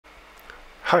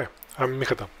Hi, I'm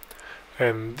Mikata,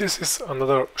 and this is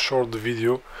another short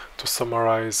video to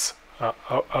summarize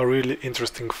a really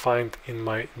interesting find in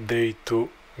my Day 2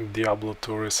 Diablo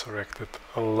 2 Resurrected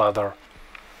ladder.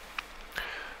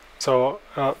 So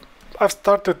I've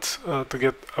started to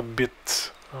get a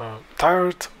bit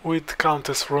tired with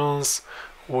Countess runs,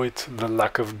 with the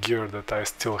lack of gear that I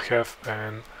still have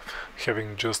and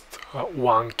having just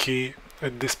one key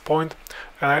at this point,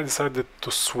 and I decided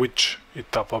to switch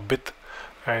it up a bit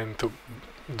and to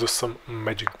do some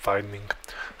magic finding.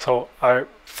 So I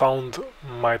found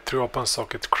my 3 open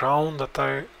socket crown that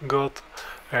I got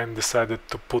and decided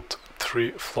to put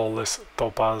 3 flawless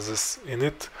topazes in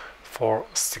it for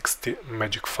 60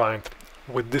 magic find.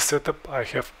 With this setup I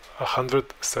have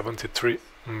 173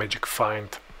 magic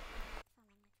find.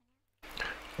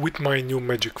 With my new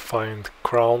magic find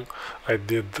crown I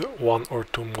did 1 or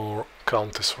 2 more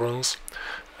Countess runs,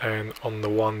 and on the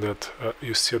one that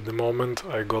you see at the moment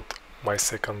I got my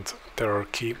second terror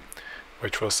key,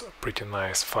 which was a pretty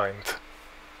nice find.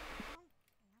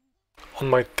 On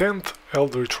my 10th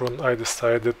Eldritch run I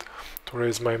decided to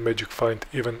raise my magic find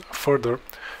even further,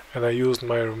 and I used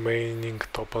my remaining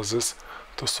topazes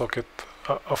to socket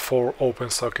a 4 open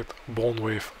socket bone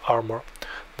wave armor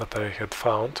that I had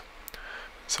found,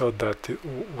 so that it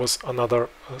was another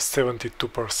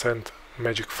 72%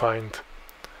 magic find.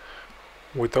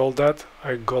 With all that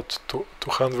I got to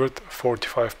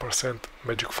 245%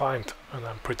 magic find, and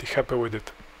I'm pretty happy with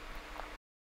it.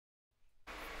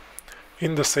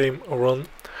 In the same run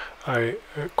I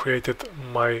created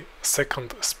my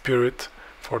second spirit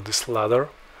for this ladder,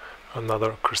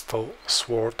 another crystal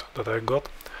sword that I got,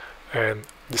 and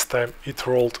this time it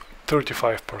rolled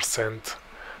 35%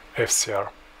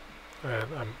 FCR,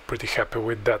 and I'm pretty happy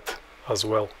with that as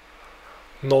well.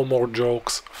 No more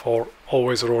jokes for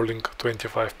always rolling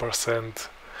 25%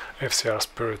 FCR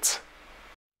spirits.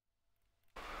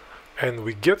 And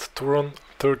we get to run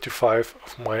 35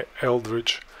 of my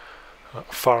Eldritch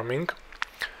farming.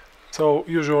 So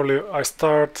usually I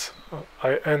start,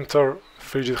 I enter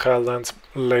Frigid Highlands,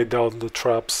 lay down the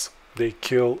traps, they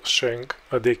kill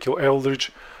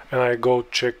Eldritch, and I go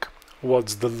check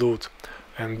what's the loot.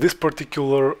 And this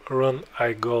particular run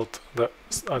a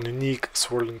unique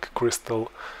swirling crystal,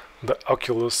 the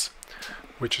Oculus,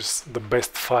 which is the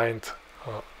best find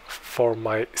for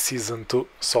my season 2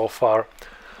 so far.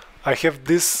 I have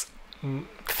this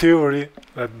theory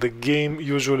that the game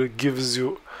usually gives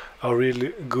you a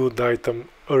really good item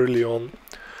early on.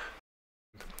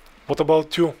 What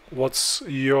about you? What's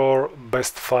your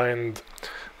best find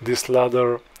this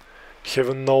ladder? Have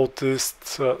you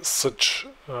noticed such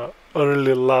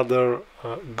early ladder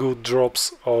good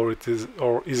drops, or is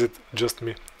it just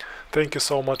me? Thank you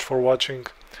so much for watching.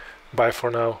 Bye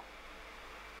for now.